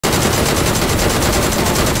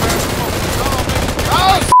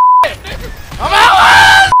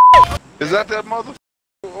that mother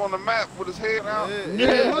on the map with his head out?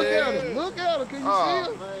 Yeah, look at him. Look at him. Can you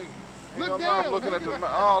see him? Look down. I'm looking at the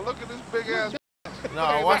map. Oh, look at this big ass.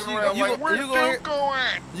 No, watch you. Where's Duke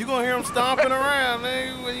going? You gonna hear him stomping around,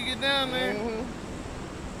 nigga, when you get down there.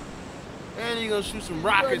 And you gonna shoot some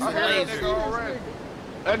rockets and lasers.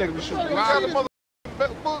 That nigga be shooting rockets.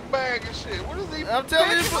 Book bag and shit. What is he? I'm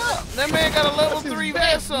telling you, that man got a level 3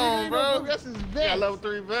 vest on, bro. That's his vest. Yeah, level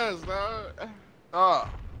 3 vest, dog.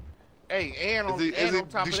 Hey, and on, is he on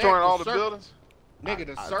top destroying of that, all the buildings? Nigga,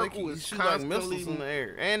 the circle is constantly like missiles in the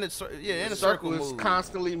air, and the circle is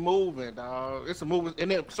constantly moving, dog. It's a moving, and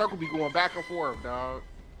the circle be going back and forth, dog.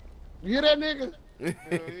 You hear that, nigga?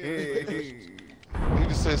 He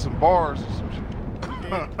just said some bars or some shit.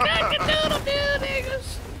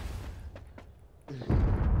 niggas.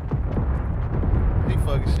 He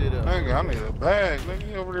fucking shit up. Nigga, I need a bag. Nigga,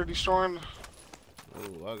 he over there destroying.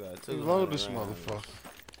 Oh, I got two. Load this motherfucker.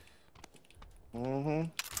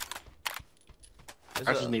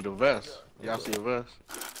 I just need a vest. Y'all see a vest?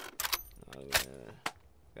 Oh yeah.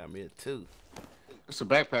 Got me a 2. It's a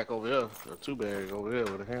backpack over here. A 2 bag over here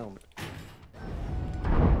with a helmet.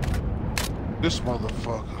 This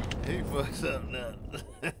motherfucker. He fucks up now.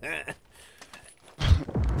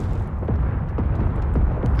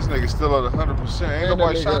 This nigga still at 100%. Ain't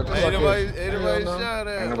nobody shot him. Ain't nobody shot at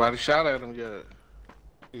him. Ain't nobody shot at him yet.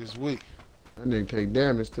 He's weak. That nigga take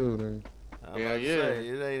damage too, then. Yeah.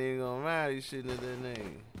 It ain't even gonna matter. You shooting at that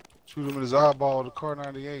nigga. Shoot him in his eyeball, the car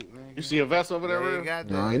 98, man. You see a vest over there, Real?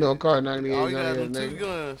 No, ain't no car 98. Oh, you got them 2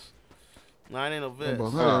 guns. No, it ain't no vest.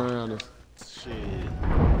 Around us. Shit.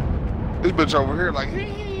 This bitch over here like,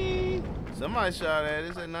 hee. Somebody shot at it.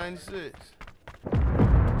 It's at 96.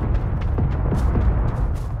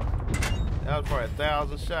 That was probably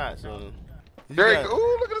 1,000 shots on him. There you go.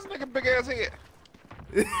 Ooh, look at this nigga big ass head.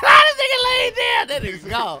 This nigga laid down. That nigga's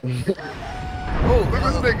gone. Oh, look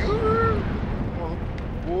at this nigga.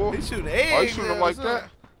 Ooh. He shooting eggs. Oh, he shooting them like that?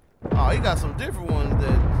 Oh, he got some different ones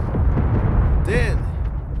that deadly.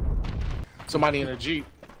 Somebody in a Jeep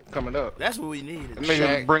coming up. That's what we needed. That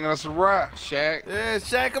nigga bringing us a ride. Shaq. Yeah,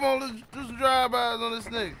 Shaq, come on, let's do some drive-bys on this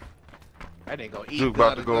nigga. That nigga gonna eat. Duke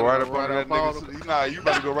about to go right up under that nigga's. Nah, you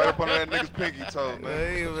about to go right up under that nigga's pinky toe,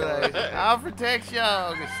 man. He was like, I'll protect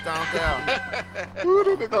y'all. Get stomped out.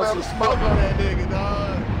 Ooh, throw some smoke on that nigga,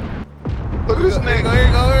 dog. Look at this nigga. Here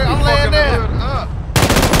you go, here. I'm laying down.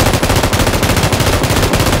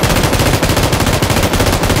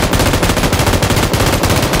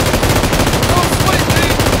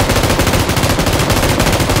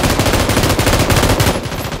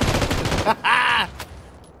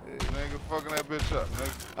 Nigga fucking that bitch up,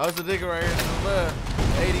 nigga. Oh, it's a nigga right here to the left.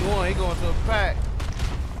 81, he going to a pack.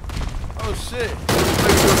 Oh shit.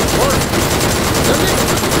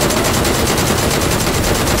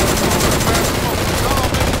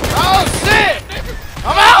 Oh shit!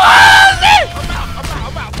 I'm out!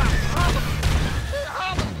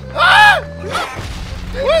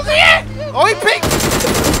 Where's he at? Oh, he peeked!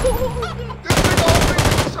 This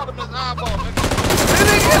nigga shot him in his eyeball, nigga.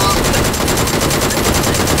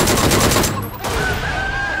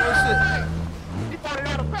 He farted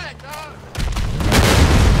out a pack, dog.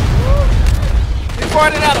 He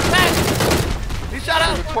farted out a pack. He shot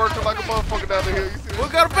out. He's twerking like a motherfucker down the hill. You see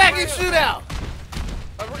What got a pack and shoot out?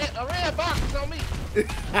 A red box is on me.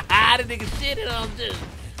 That nigga shitted on too.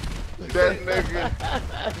 that nigga?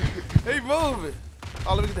 He moving.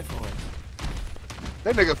 Oh, let me get that for him.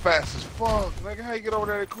 That nigga fast as fuck. Nigga, how you get over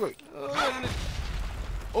there that quick?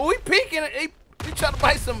 Oh, he peeking. He trying to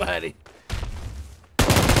bite somebody.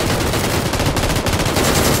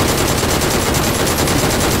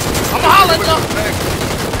 I'm hollering though.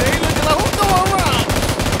 He looking like, what's going wrong?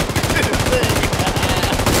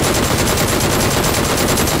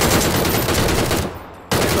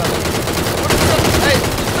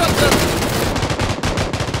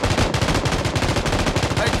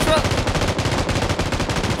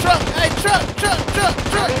 Hey, truck.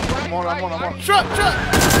 I'm on. Truck.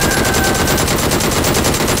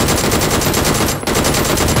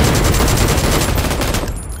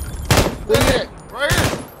 Where's that? Right here.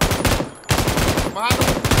 Behind him.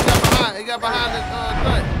 He got behind the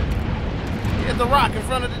thing. He hit the rock in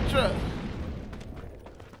front of the truck.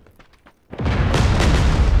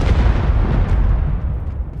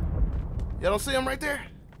 Y'all don't see him right there?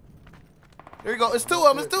 There you go. It's 2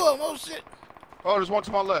 of them. Oh shit. Oh, there's one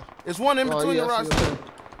to my left. It's one in between the rocks.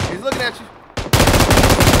 He's looking at you.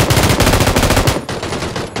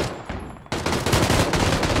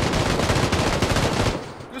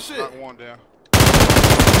 Good shit. Knock one down.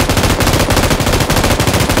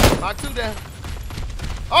 Knock 2 down.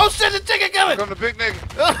 Oh shit, the chicken coming! Come the big nigga.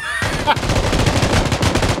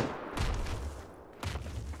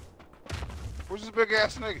 Where's this big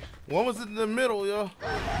ass nigga? One was in the middle, yo.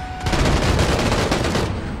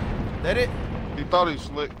 That it? He thought he was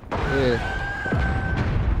slick. Yeah.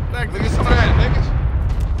 Back Look at some of that, niggas.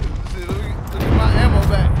 See, look at my ammo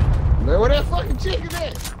back. Man, where that fucking chicken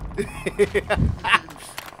at?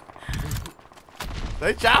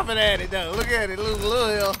 They chopping at it though. Look at it, little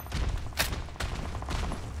hill.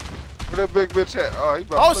 Where that big bitch at? Oh, he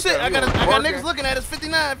about Oh to look shit! at I it. got He niggas barking. looking at us.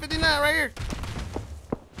 59 right here.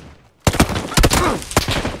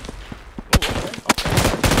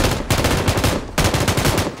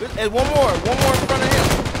 Hey, one more in front of him.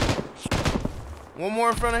 One more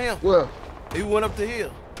in front of him. Well, He went up the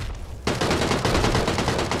hill.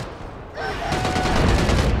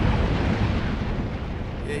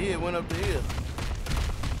 Yeah, he went up the hill.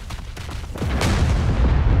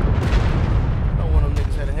 I know one of them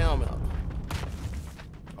niggas had a helmet on.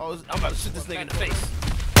 Oh, I'm about to shoot this nigga in the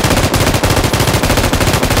face.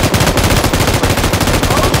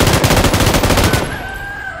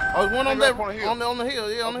 Oh, one on that, on the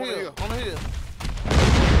hill, yeah, on the hill.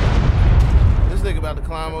 This nigga about to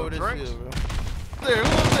climb over this hill, bro. There,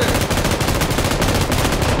 who up there?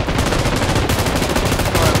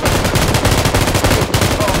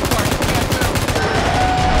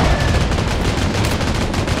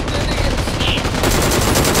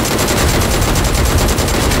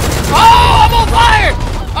 Oh, I'm on fire!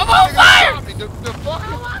 I'm on fire!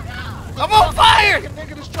 I'm on fire!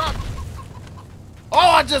 Oh,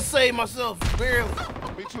 I just saved myself, barely.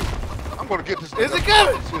 Me too. I'm gonna get this nigga. Is it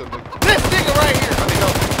coming? This nigga right here. I need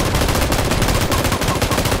help.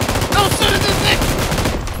 Don't shoot at this nigga.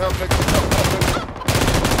 Help, nigga. Help, nigga.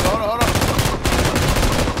 Hold on.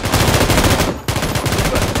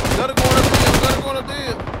 Gotta go on up the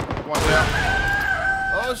hill. One down.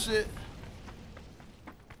 Oh, shit.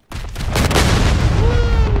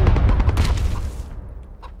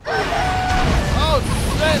 Oh,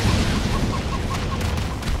 shit.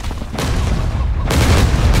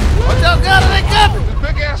 Watch out, God, they coming. This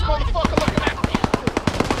big ass motherfucker looking at me.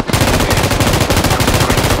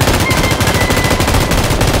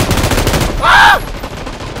 Ah!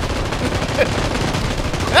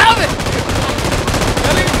 Help me!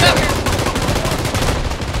 That nigga coming.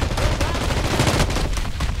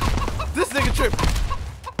 This nigga tripping.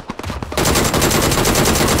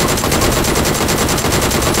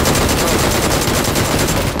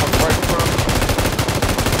 Right in front of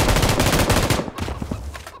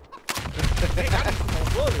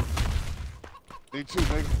me. Me too,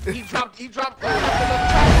 nigga. He dropped another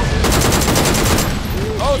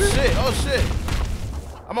Oh shit.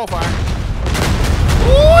 I'm on fire.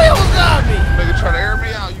 Ooh, he almost got me. Nigga try to air me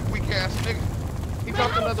out, you weak ass nigga. He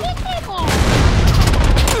dropped another.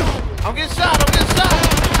 I'm getting shot.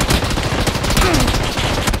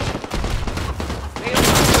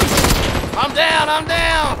 I'm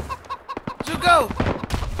down. You go.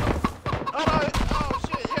 Oh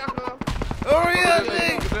shit, yeah, bro. Hurry up,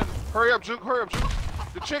 nigga. Hurry up, Juke.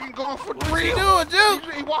 The chicken going for What real. you doing,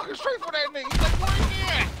 Juke? He walking straight for that nigga. He's like, where he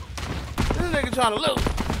at? This nigga trying to loot.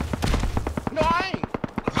 No, I ain't.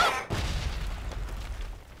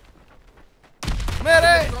 Man,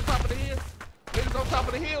 hey. Niggas on top of the hill. Niggas on top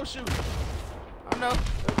of the hill shooting. I know.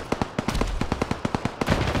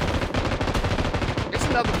 It's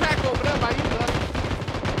another pack over there by you, buddy.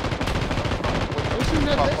 they shooting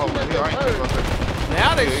at that bird.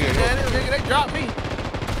 Now they shooting at it, nigga. They dropped me.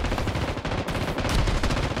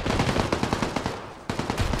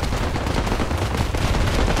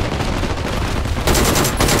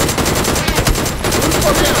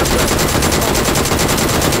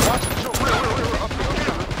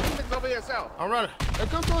 Niggas over here south. I'm running. Hey,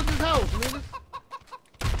 come towards this house, niggas.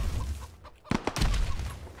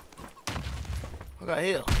 I got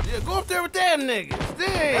hill. Yeah, go up there with them niggas.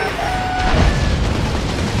 Dang.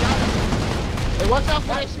 Hey, watch out for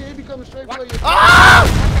that shit. He be coming straight for you. Ah!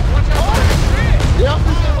 Watch out for that shit. Yeah, I'm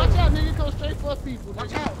just saying, watch out, nigga. He come straight for people. Watch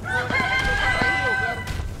Nigga. out.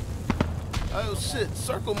 Oh shit,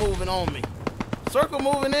 circle moving on me. Circle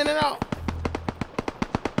moving in and out.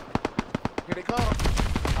 Here they come.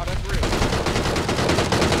 Oh, that's real.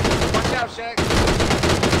 Watch out, Shaq.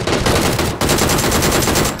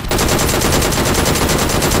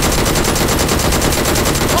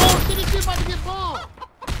 Oh, shit, this shit about to get bombed.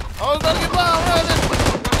 Oh, it's about to get bombed.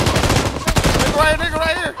 Nigga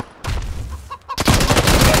right here.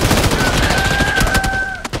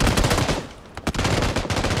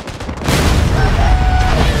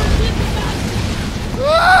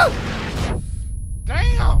 Ah!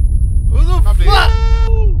 Damn. Who the I'm dead.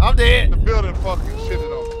 fuck? I'm dead. The building fucking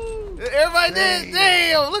shitted on me. Everybody dead.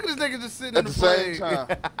 Damn. Look at this nigga just sitting At in the the same flame.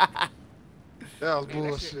 time. That was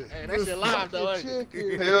bullshit. Hey, that shit live though, ain't it?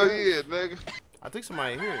 Hell yeah, nigga. I think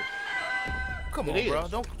somebody in here. Come It on, is.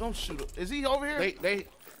 bro. Don't shoot him. Is he over here? They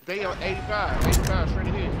on 85 straight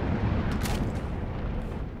ahead.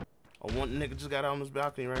 Oh, one nigga just got out on this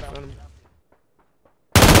balcony right in front of me.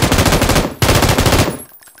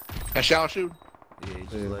 That's y'all shooting? Yeah, he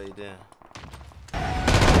just laid down.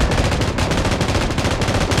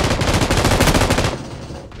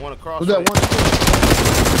 One across. Was that one?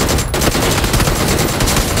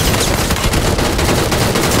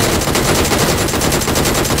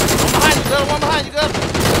 One behind you, Gus.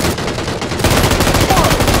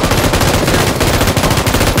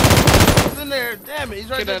 He's in there. Damn it. He's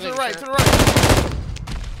right there to the right, to the right.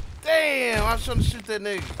 Damn, I was trying to shoot that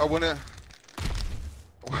nigga. I went in.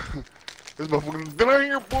 This motherfucker been out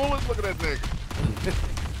here bullets. Look at that nigga.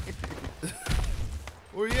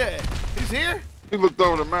 Where you at? He's here? He looked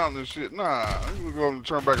over the mountain and shit. Nah, he was going to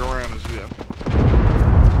turn back around and shit.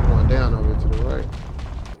 Going down over to the right.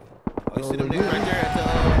 Oh, you see them niggas right there at the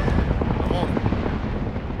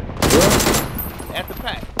at the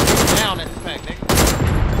pack. Down at the pack, nigga.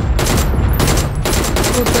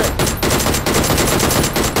 What's that?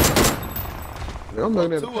 Yeah, I'm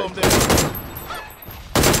looking at Two the of them pack. there.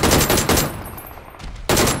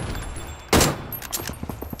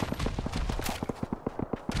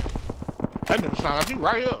 That nigga sound like you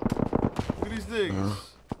right up. Look at these niggas.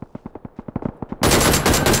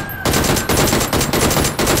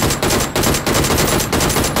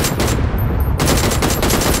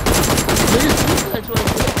 Packs right there.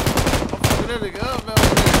 I'm fucking that nigga up now.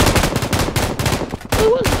 Hey,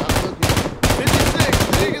 what is that? I'm looking. 56.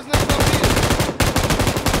 Niggas next up here.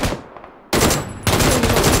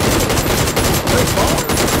 That's far.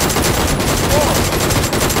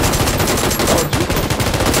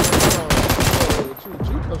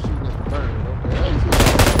 Juco shooting at the burn. Okay.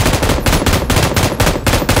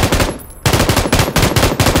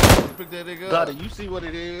 Pick that nigga up. Daddy, you see what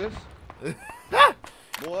it is?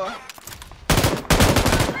 Boy.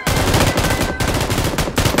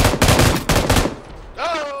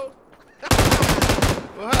 Oh!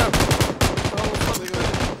 What happened?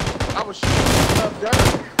 I was shooting up dirt.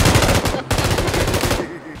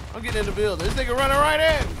 I'm getting in the building. This nigga running right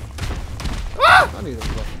at me. Ah! I need a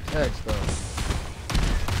fucking text though.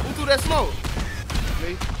 Who threw that smoke?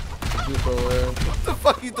 Me? Juco ass. What the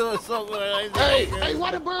fuck you throwing smoke with? Hey,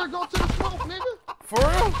 why the bird go to the smoke, nigga? For real?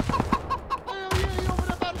 Hell yeah, he over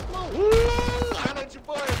there by the smoke. I let your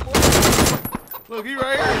boy, boy. Look, he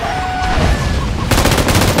right here.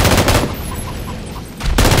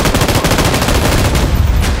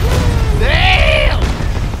 Damn!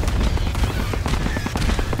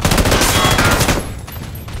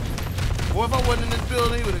 Boy, if I wasn't in this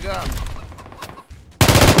building, he would have got me.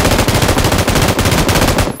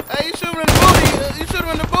 Hey, you shoot him in the booty. You shoot him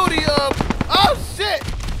in the booty. Oh shit!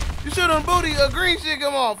 You shoot him in the booty. Green shit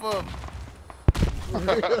come off of him. You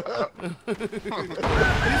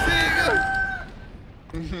see it go?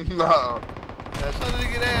 Nah. That's how they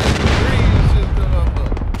get ass. Green shit come off of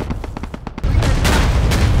him.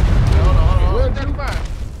 Hold on. Where's that fire?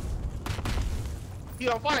 He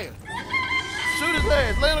on fire. Shoot his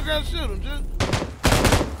ass. Lay on the ground and shoot him, dude.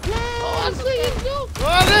 Oh, I see him, dude.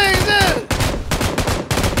 Oh, dang, he's dead.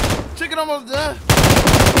 Chicken almost done.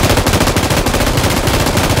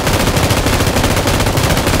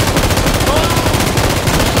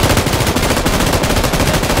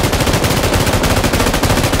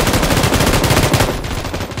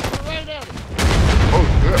 Right at him. Oh,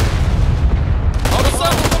 shit. Oh, the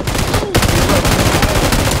sun.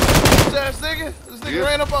 This nigga. This nigga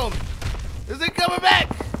ran up on me. Is he coming back?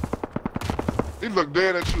 He look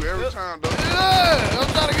dead at you every time, though. Yeah, I'm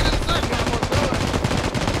trying to get in the circle.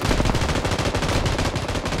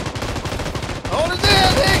 Hold his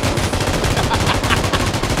head, nigga.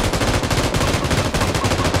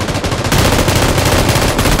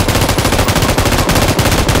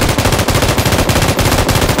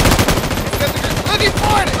 Look, he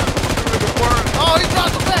farted. Oh, he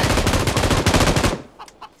dropped the back.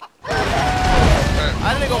 I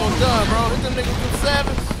think almost done, bro. Hit them niggas with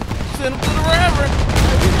 7. Send them to the Reverend.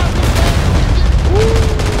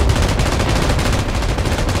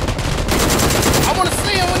 I want to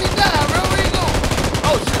see him when he die, bro. Where you going?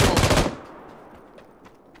 Oh, shit.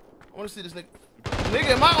 I want to see this nigga.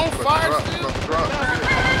 Nigga, am I on fire still? Hold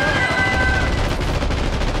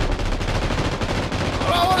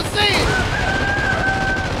on, I want to see it.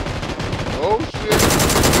 Oh, shit.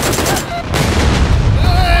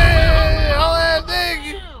 Hey, all that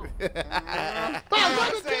nigga.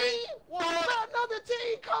 Another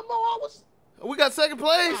team. Come on. We got second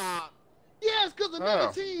place. Yes, because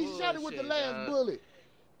another team shot it with the last bullet.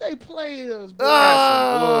 They played us, bro.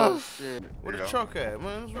 Oh, Shit. where the truck at,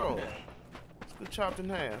 man? Let's roll. Let's get chopped in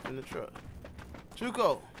half in the truck.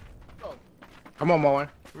 Chuko, Come on, Moen.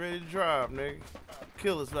 ready to drive, nigga.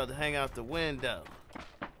 Killer's about to hang out the window.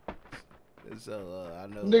 So, I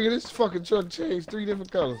know. Nigga, this fucking truck changed 3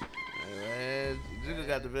 different colors. Man, Chuko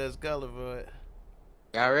got the best color for it.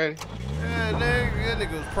 Y'all ready? Yeah, nigga, that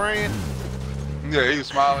nigga was praying. Yeah, he was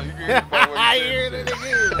smiling. You can hear the I hear it again.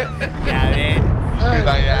 Yeah, man. He's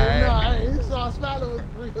like, yeah. No, he saw smiling with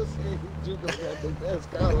real serious. Juco got the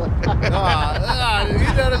best color. You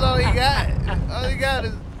know that's all he got. All he got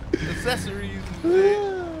is accessories and shit.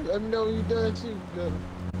 Let me know when you done shooting.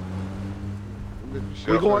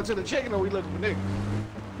 We going to the chicken or we looking for niggas?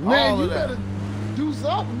 Man, All you of that. better do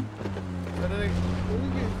something.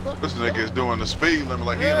 This nigga is doing the speed limit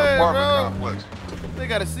like he in Yeah, an apartment bro. complex. They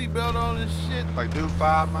got a seatbelt on and shit. Like, do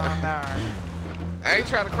 5 miles an hour. I ain't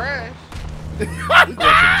trying to crash.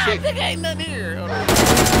 Nigga ain't nothing here. Hold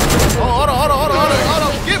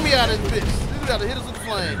on. Get me out of this bitch. This gotta hit us with the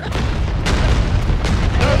flame.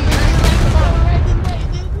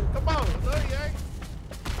 Come on, no, you ain't.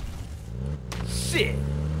 Shit.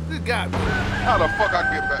 This got me. How the fuck I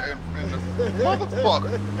get back in the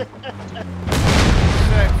motherfucker?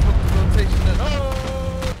 Back, fuck the rotation of-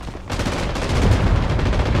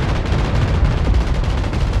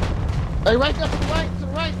 Hey, right there to the right, to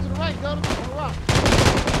the right, to the right, go to the rock.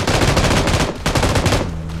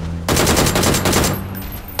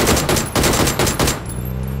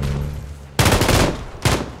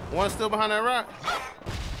 One still behind that rock?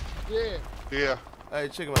 Yeah. Yeah. Hey,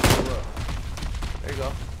 check him out. Look. There you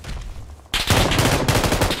go.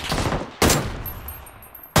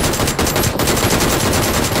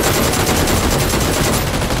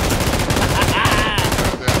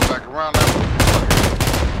 Back around that.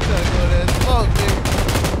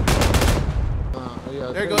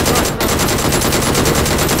 Yeah, There you go. Run.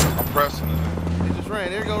 I'm pressing it. He just ran.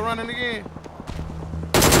 There you go, running again.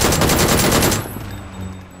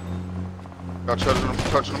 Got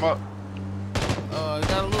touching them up.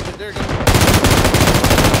 Got a little bit. There you go.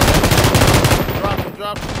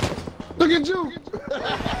 Drop him. Look at you.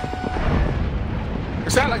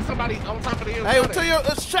 It sound like somebody on top of the hill. Hey, tell you,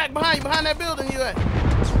 it's track behind you, behind that building you at.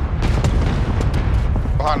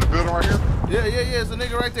 Behind the building right here? Yeah. It's a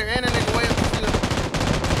nigga right there, and a nigga way up the hill.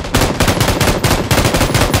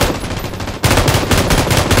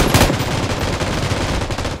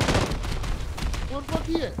 What the fuck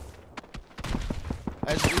he at?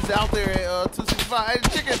 He's out there at 265. Hey,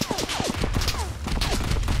 chicken.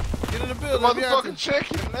 Get in the The building. I'll be out motherfucking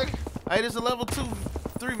chicken, nigga. there. Hey, there's a level 2,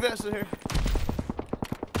 3 vets in here.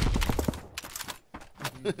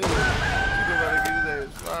 You go about to get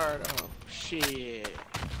his ass fired on. Shit.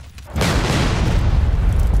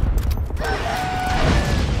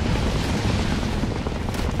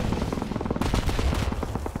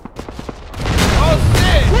 Oh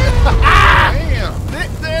shit! Damn.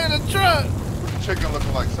 They're in the truck. Chicken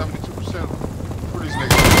looking like 72% for these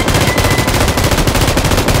niggas.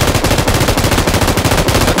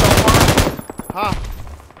 Huh?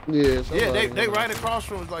 Yeah. Yeah, they right across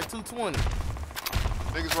from us, like 220.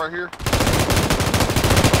 Niggas right here.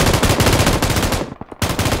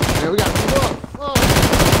 Man, we got to move up. Oh.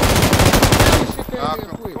 This shit came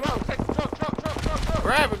in quick. Come on, take the truck.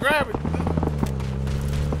 Grab it.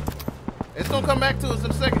 It's gonna come back to us in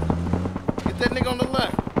a second. Get that nigga on the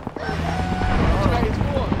left. Phase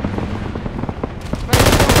 4.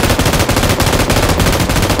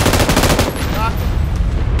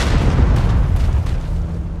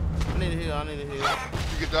 I need a heal.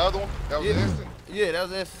 You get the other one? That was instant. Yeah, that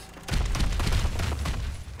was instant.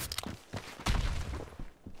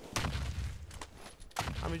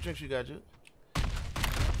 How many drinks you got, Jude?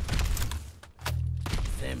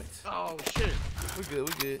 Damn it. Oh, shit. We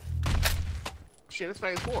good. Shit, it's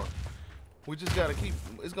phase 4. We just gotta keep,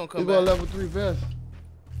 it's gonna come We go back. level 3 vest.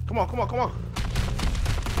 Come on.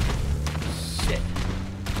 Shit.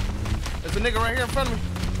 There's a nigga right here in front of me.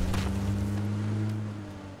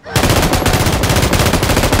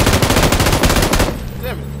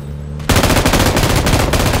 Damn it.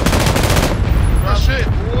 Oh shit,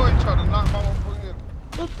 boy. You trying to knock my motherfucker.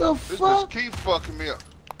 What the This fuck? bitch keep fucking me up.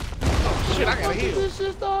 Shit, I gotta Why did heal. this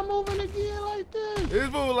shit start moving again like this?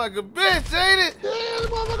 It's moving like a bitch, ain't it? Yeah, this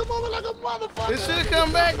motherfucker moving like a motherfucker. It should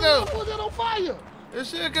come back, though. Put that on fire. It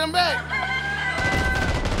should come back.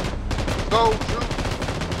 Go, Drew.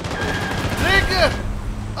 Nigga!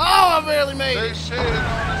 Oh, I barely made They it. shitting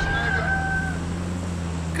on this nigga.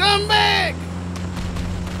 Come back!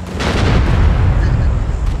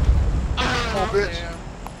 Come on, bitch.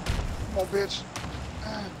 Come on, bitch.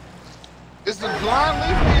 Is the blind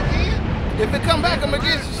leaving me again? If it come back, I'm gonna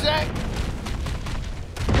get you, Shaq.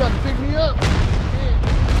 You got to pick me up. Yeah.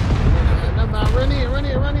 Never mind. Run in.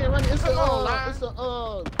 It's Come on, Lion. it's a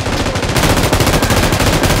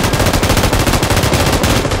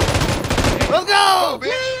Let's go! Oh, bitch.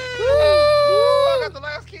 Woo! I got the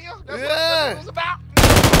last kill. That's what it was about.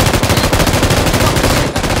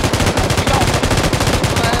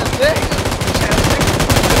 Last nigga.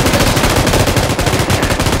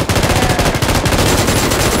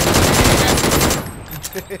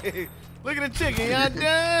 Look at the chicken, y'all done?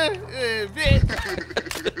 Yeah, bitch.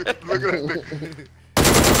 Look at that nigga.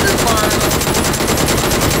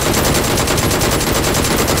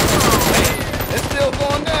 It's still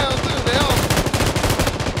going down, too. They all...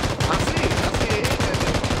 I see it.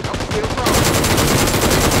 I'm still crawling.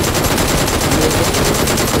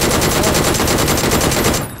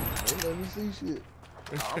 let me see shit.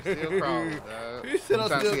 I'm still crawling, dog. He said I'm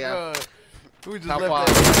still crawling. We just left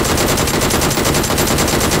that.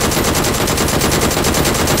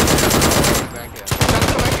 Back in.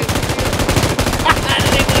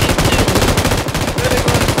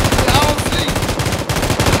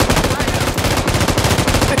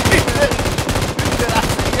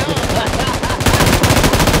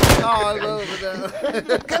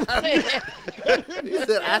 He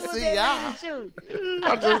said, I see y'all.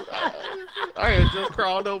 I had just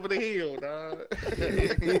crawled over the hill, dog.